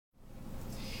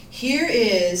Here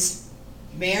is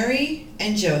Mary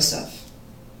and Joseph.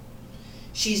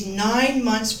 She's 9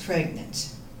 months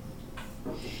pregnant.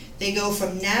 They go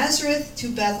from Nazareth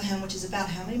to Bethlehem, which is about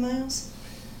how many miles?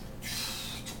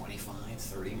 25,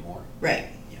 30 more. Right.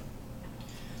 Yeah.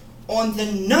 On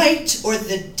the night or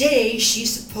the day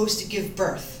she's supposed to give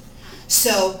birth.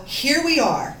 So here we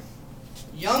are,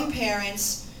 young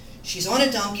parents. She's on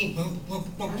a donkey.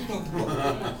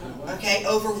 Okay,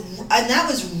 and that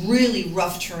was really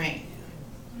rough terrain.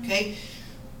 Okay,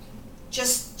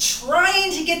 just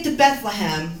trying to get to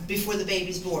Bethlehem before the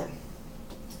baby's born.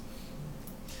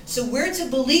 So we're to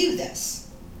believe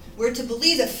this. We're to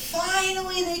believe that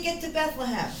finally they get to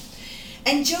Bethlehem.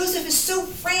 And Joseph is so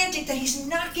frantic that he's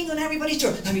knocking on everybody's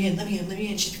door. Let me in, let me in, let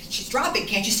me in. She's dropping.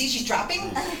 Can't you see she's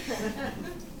dropping?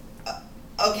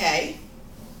 Okay.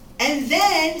 And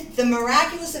then the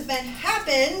miraculous event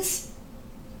happens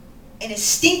in a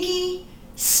stinky,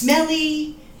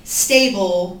 smelly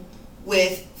stable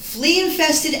with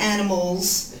flea-infested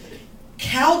animals,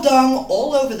 cow dung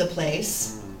all over the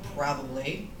place,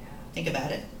 probably. Think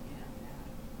about it.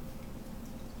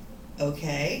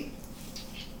 Okay.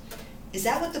 Is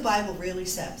that what the Bible really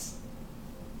says?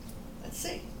 Let's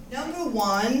see. Number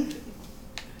one,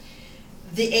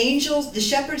 the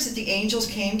shepherds that the angels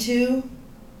came to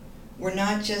were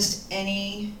not just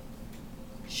any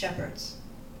shepherds.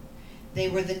 They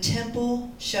were the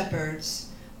temple shepherds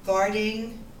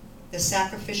guarding the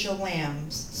sacrificial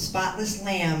lambs, spotless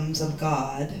lambs of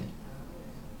God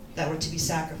that were to be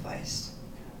sacrificed.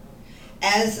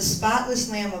 As the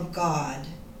spotless Lamb of God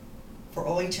for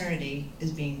all eternity is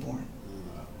being born.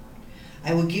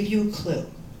 I will give you a clue.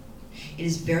 It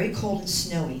is very cold and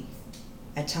snowy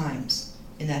at times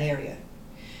in that area.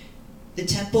 The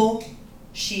temple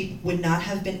sheep would not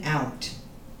have been out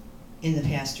in the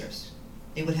pastures.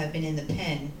 They would have been in the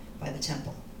pen by the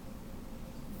temple.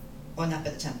 Well, not by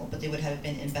the temple, but they would have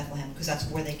been in Bethlehem because that's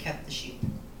where they kept the sheep.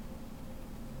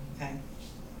 Okay?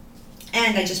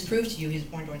 And I just proved to you he was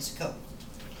born during Sukkot.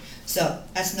 So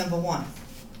that's number one.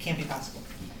 Can't be possible.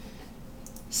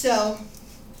 So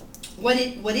what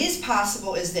is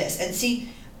possible is this. And see,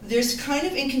 there's kind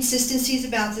of inconsistencies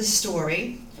about this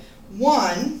story.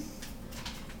 One,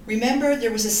 remember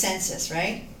there was a census,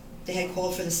 right? They had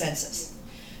called for the census.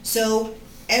 So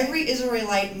every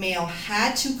Israelite male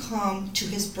had to come to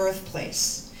his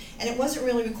birthplace. And it wasn't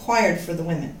really required for the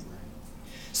women.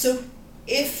 So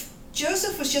if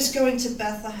Joseph was just going to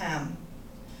Bethlehem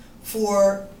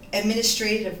for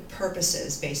administrative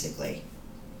purposes, basically,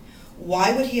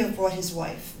 why would he have brought his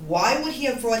wife? Why would he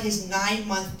have brought his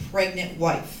 9-month pregnant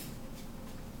wife?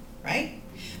 Right?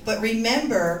 But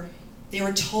remember, they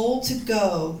were told to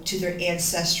go to their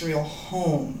ancestral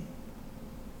home.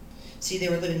 See, they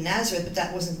were living in Nazareth, but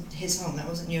that wasn't his home. That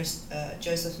wasn't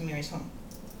Joseph and Mary's home.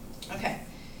 Okay.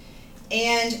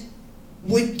 And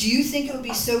do you think it would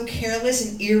be so careless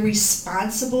and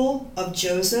irresponsible of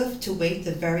Joseph to wait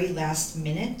the very last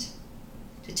minute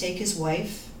to take his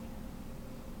wife?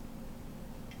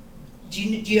 Do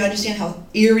you understand how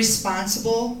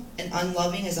irresponsible and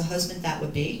unloving as a husband that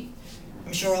would be?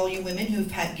 I'm sure all you women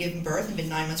who've given birth and been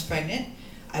 9 months pregnant,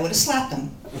 I would have slapped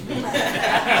them. What do you mean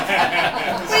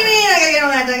I gotta get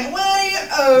on that thing?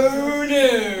 Oh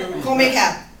no! Call me a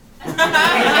cab.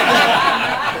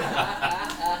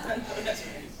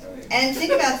 And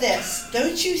think about this.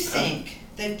 Don't you think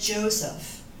that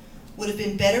Joseph would have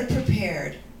been better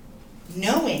prepared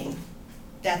knowing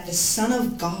that the Son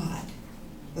of God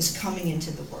was coming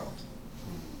into the world?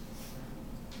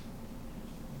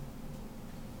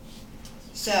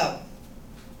 So,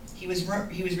 he was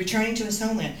returning to his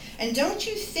homeland. And don't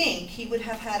you think he would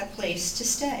have had a place to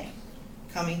stay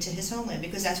coming to his homeland?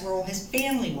 Because that's where all his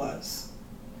family was.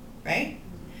 Right?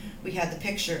 We had the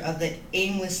picture of the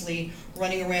aimlessly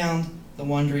running around the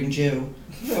wandering Jew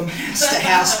from house to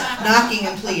house, knocking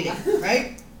and pleading.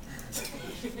 Right?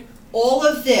 All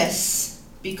of this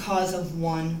because of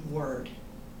one word.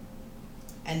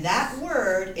 And that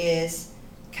word is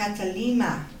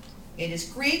katalima. It is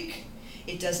Greek.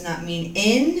 It does not mean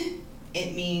in,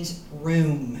 it means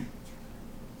room.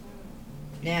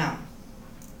 Now,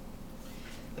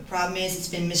 the problem is it's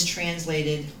been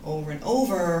mistranslated over and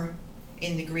over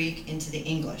in the Greek into the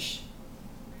English.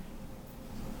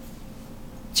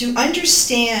 To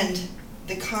understand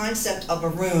the concept of a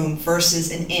room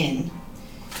versus an inn,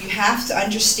 you have to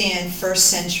understand first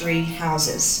century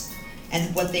houses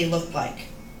and what they looked like.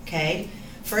 Okay?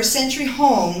 First century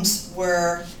homes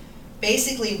were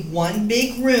basically one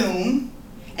big room,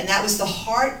 and that was the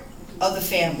heart of the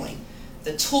family.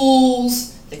 The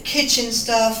tools, the kitchen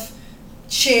stuff,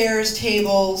 chairs,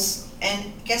 tables,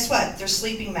 And guess what? They're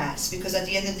sleeping mats, because at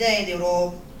the end of the day, they would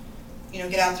all,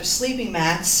 get out their sleeping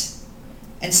mats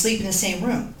and sleep in the same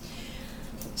room.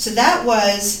 So that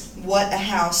was what a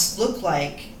house looked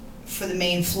like for the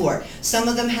main floor. Some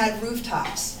of them had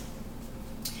rooftops.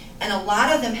 And a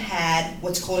lot of them had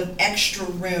what's called an extra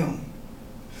room.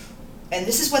 And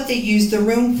this is what they used the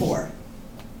room for.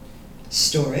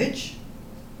 Storage,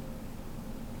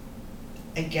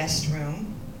 a guest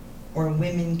room, or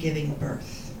women giving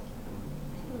birth.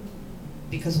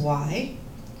 Because why?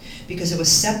 Because it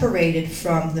was separated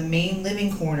from the main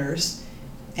living quarters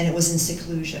and it was in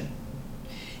seclusion.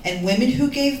 And women who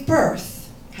gave birth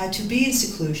had to be in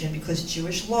seclusion because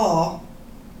Jewish law,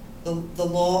 the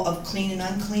law of clean and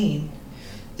unclean,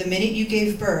 the minute you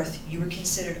gave birth, you were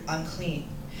considered unclean.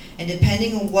 And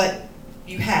depending on what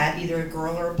you had, either a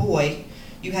girl or a boy,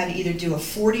 you had to either do a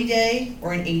 40-day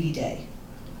or an 80-day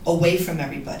away from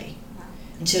everybody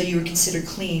until you were considered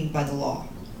clean by the law.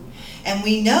 And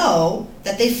we know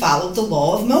that they followed the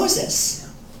law of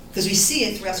Moses, because we see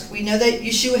it throughout. We know that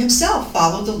Yeshua himself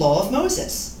followed the law of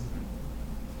Moses.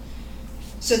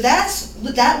 So that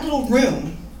little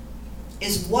room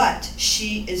is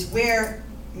where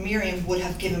Miriam would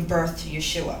have given birth to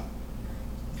Yeshua.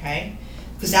 Okay?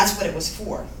 Because that's what it was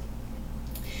for.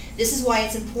 This is why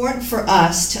it's important for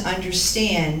us to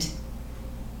understand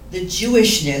the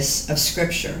Jewishness of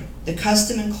Scripture, the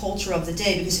custom and culture of the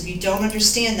day, because if you don't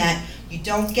understand that, you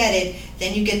don't get it,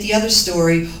 then you get the other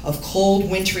story of cold,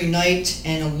 wintry night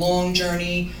and a long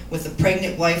journey with a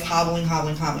pregnant wife hobbling.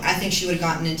 I think she would have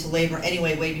gotten into labor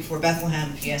anyway way before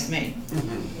Bethlehem, if you ask me.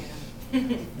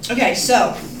 Okay,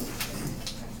 so,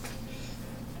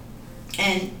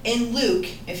 and in Luke,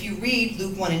 if you read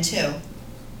Luke 1 and 2,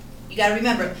 you got to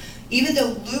remember, even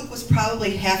though Luke was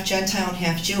probably half Gentile and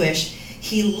half Jewish,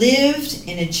 he lived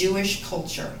in a Jewish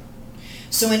culture.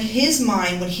 So in his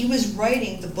mind, when he was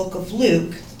writing the book of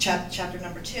Luke, chapter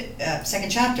number 2, second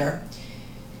chapter,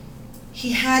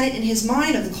 he had it in his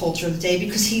mind of the culture of the day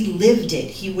because he lived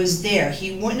it. He was there.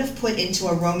 He wouldn't have put into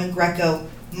a Roman Greco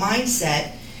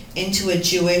mindset into a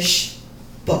Jewish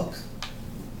book.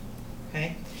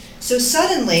 Okay? So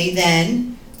suddenly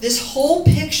then, this whole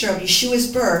picture of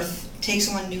Yeshua's birth takes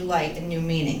on new light and new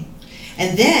meaning.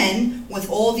 And then, with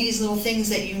all these little things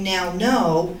that you now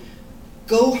know,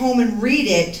 go home and read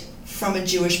it from a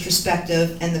Jewish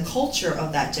perspective and the culture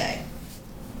of that day.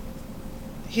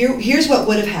 Here's what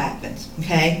would have happened,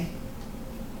 okay?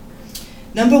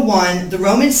 Number one, the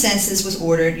Roman census was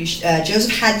ordered.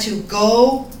 Joseph had to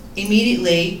go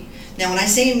immediately. Now, when I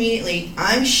say immediately,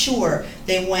 I'm sure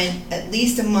they went at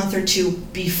least a month or two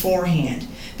beforehand.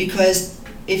 Because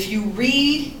if you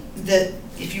read the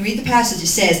passage, it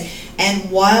says,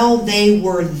 and while they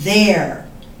were there,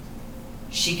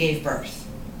 she gave birth.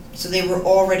 So they were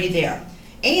already there.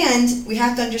 And we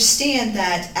have to understand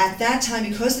that at that time,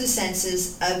 because of the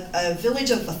census, a village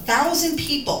of 1,000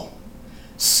 people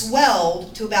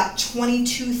swelled to about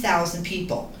 22,000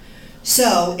 people.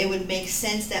 So it would make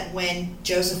sense that when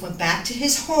Joseph went back to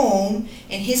his home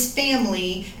and his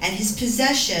family and his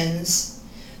possessions,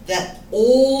 that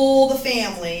all the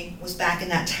family was back in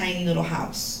that tiny little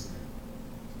house.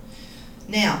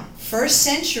 Now, first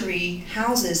century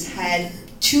houses had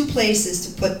two places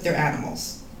to put their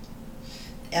animals.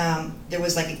 There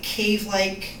was like a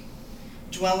cave-like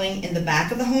dwelling in the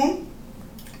back of the home,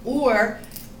 or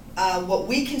what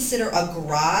we consider a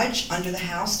garage under the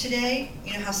house today.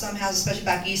 You know how some houses, especially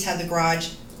back east, have the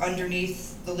garage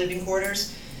underneath the living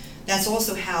quarters? That's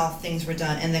also how things were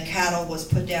done, and the cattle was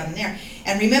put down in there.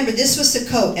 And remember, this was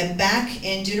Sukkot, and back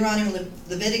in Deuteronomy and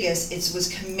Leviticus, it was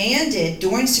commanded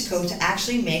during Sukkot to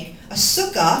actually make a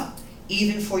sukkah,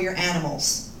 even for your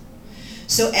animals.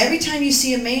 So every time you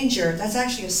see a manger, that's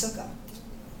actually a sukkah.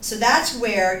 So that's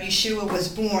where Yeshua was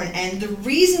born, and the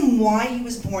reason why he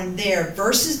was born there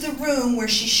versus the room where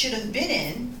she should have been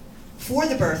in for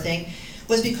the birthing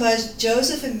was because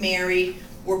Joseph and Mary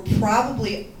were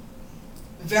probably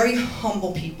very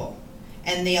humble people,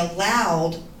 and they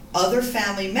allowed other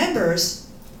family members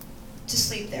to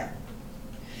sleep there.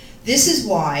 This is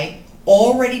why,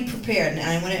 already prepared, and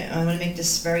I want to make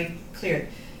this very clear,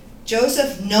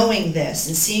 Joseph, knowing this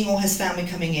and seeing all his family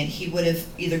coming in, he would have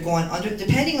either gone under,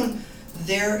 depending on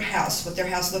their house, what their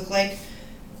house looked like.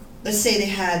 Let's say they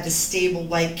had the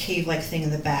stable-like, cave-like thing in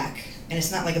the back, and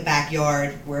it's not like a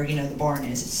backyard where, the barn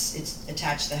is. It's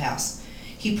attached to the house.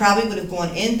 He probably would have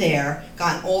gone in there,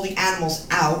 gotten all the animals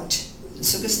out, the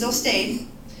sukkah still stayed,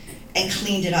 and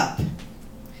cleaned it up.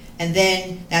 And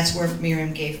then that's where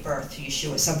Miriam gave birth to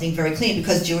Yeshua, something very clean,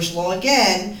 because Jewish law,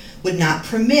 again, would not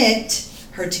permit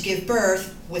her to give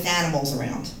birth with animals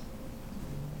around.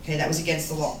 Okay, that was against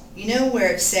the law. You know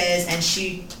where it says, and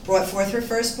she brought forth her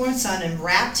firstborn son and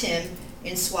wrapped him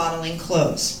in swaddling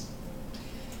clothes.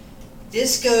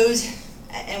 This goes,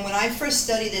 and when I first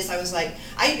studied this, I was like,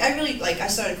 I really, like, I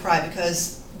started to cry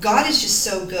because God is just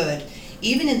so good,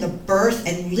 even in the birth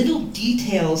and little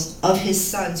details of his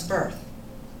son's birth.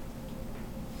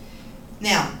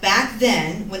 Now, back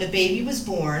then, when a baby was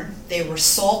born, they were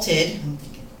salted.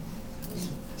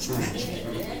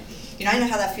 You know, I know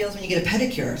how that feels when you get a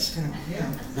pedicure. It's kind of,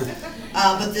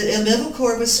 yeah. But the umbilical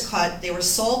cord was cut, they were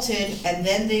salted, and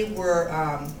then they were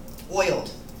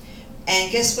oiled.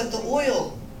 And guess what the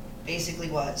oil basically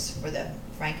was for them?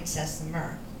 Frankincense and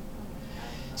myrrh.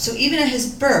 So even at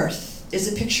his birth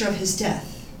is a picture of his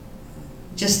death.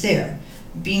 Just there,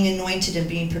 being anointed and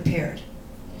being prepared.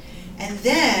 And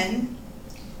then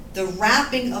the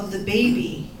wrapping of the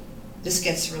baby, this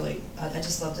gets really, I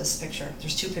just love this picture.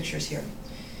 There's two pictures here.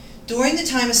 During the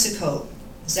time of Sukkot,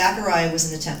 Zechariah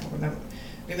was in the temple.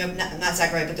 Remember, not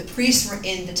Zechariah, but the priests were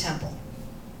in the temple.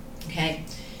 Okay?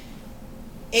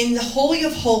 In the Holy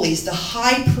of Holies, the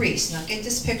high priest, now get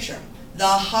this picture, the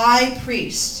high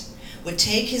priest would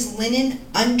take his linen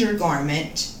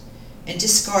undergarment and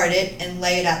discard it and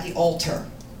lay it at the altar.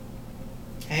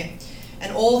 Okay?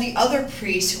 And all the other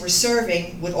priests who were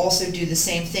serving would also do the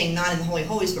same thing, not in the Holy of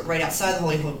Holies, but right outside the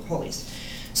Holy of Holies.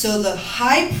 So the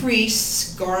high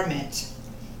priest's garment,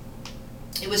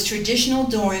 it was traditional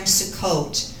during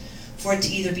Sukkot for it to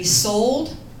either be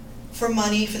sold for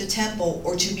money for the temple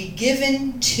or to be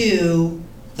given to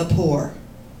the poor.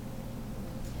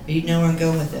 You know where I'm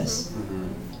going with this.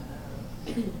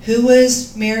 Who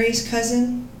was Mary's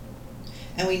cousin?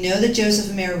 And we know that Joseph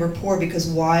and Mary were poor because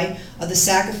why? Of the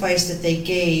sacrifice that they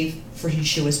gave for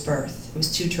Yeshua's birth. It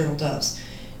was 2 turtle doves.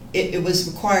 It was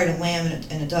required a lamb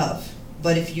and a dove.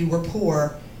 But if you were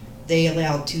poor, they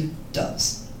allowed 2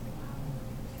 doves.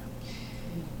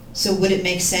 So would it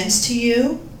make sense to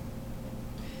you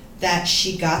that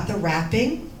she got the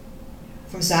wrapping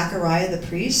from Zechariah the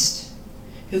priest,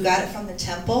 who got it from the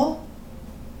temple,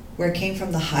 where it came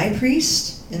from the high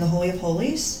priest in the Holy of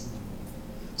Holies?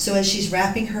 So as she's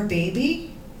wrapping her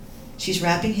baby, she's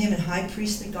wrapping him in high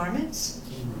priestly garments?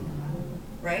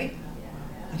 Right?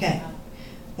 Okay.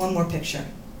 One more picture.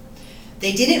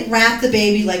 They didn't wrap the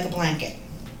baby like a blanket.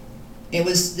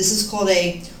 This is called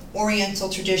a Oriental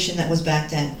tradition that was back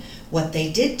then. What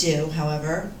they did do,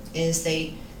 however, is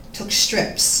they took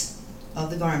strips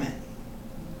of the garment.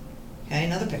 Okay,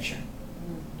 another picture.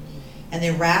 And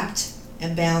they wrapped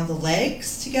and bound the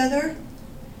legs together.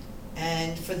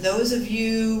 And for those of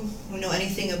you who know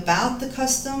anything about the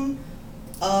custom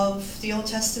of the Old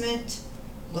Testament,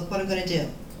 look what I'm going to do.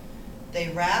 They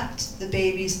wrapped the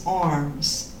baby's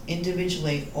arms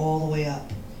individually all the way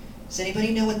up. Does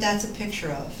anybody know what that's a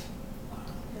picture of?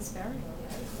 His burial.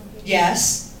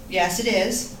 Yes, it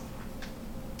is.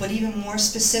 But even more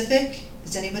specific,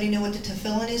 does anybody know what the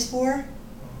tefillin is for?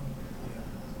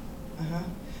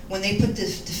 When they put the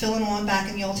tefillin on back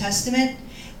in the Old Testament,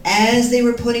 as they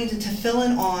were putting the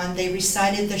tefillin on, they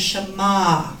recited the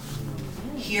Shema.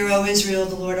 Hear, O Israel,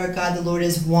 the Lord our God, the Lord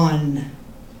is one.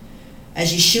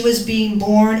 As Yeshua is being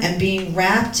born and being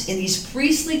wrapped in these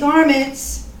priestly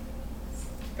garments,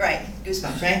 right,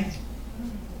 goosebumps, right?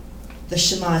 The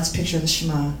Shema, it's a picture of the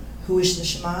Shema. Who is the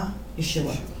Shema?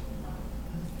 Yeshua.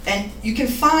 And you can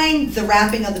find the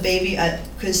wrapping of the baby,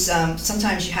 because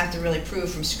sometimes you have to really prove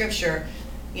from Scripture,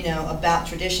 about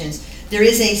traditions. There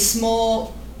is a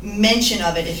small mention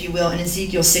of it, if you will, in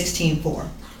Ezekiel 16:4.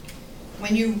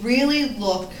 When you really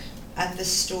look at the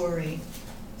story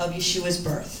of Yeshua's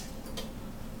birth,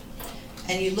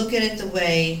 and you look at it the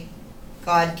way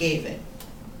God gave it,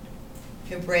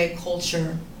 Hebraic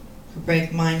culture,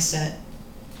 Hebraic mindset,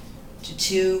 to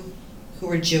 2 who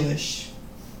were Jewish,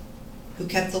 who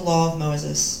kept the law of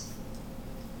Moses,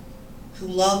 who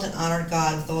loved and honored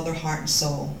God with all their heart and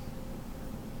soul.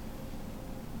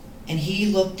 And he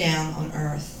looked down on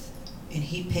earth, and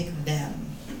he picked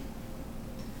them.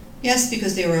 Yes,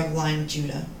 because they were of the line of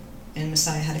Judah, and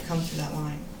Messiah had to come through that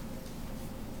line.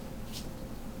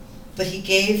 But he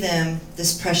gave them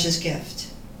this precious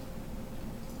gift,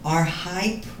 our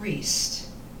high priest,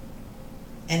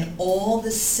 and all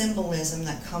the symbolism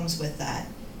that comes with that,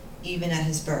 even at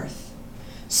his birth.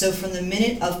 So from the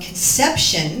minute of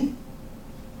conception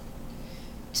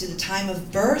to the time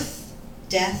of birth,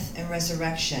 death, and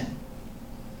resurrection,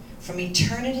 from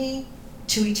eternity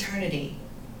to eternity,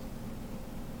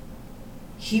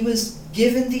 he was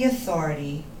given the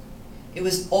authority. It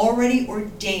was already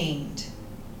ordained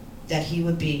that he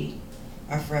would be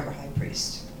our forever high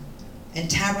priest and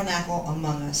tabernacle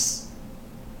among us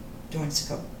during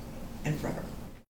Sukkot and forever.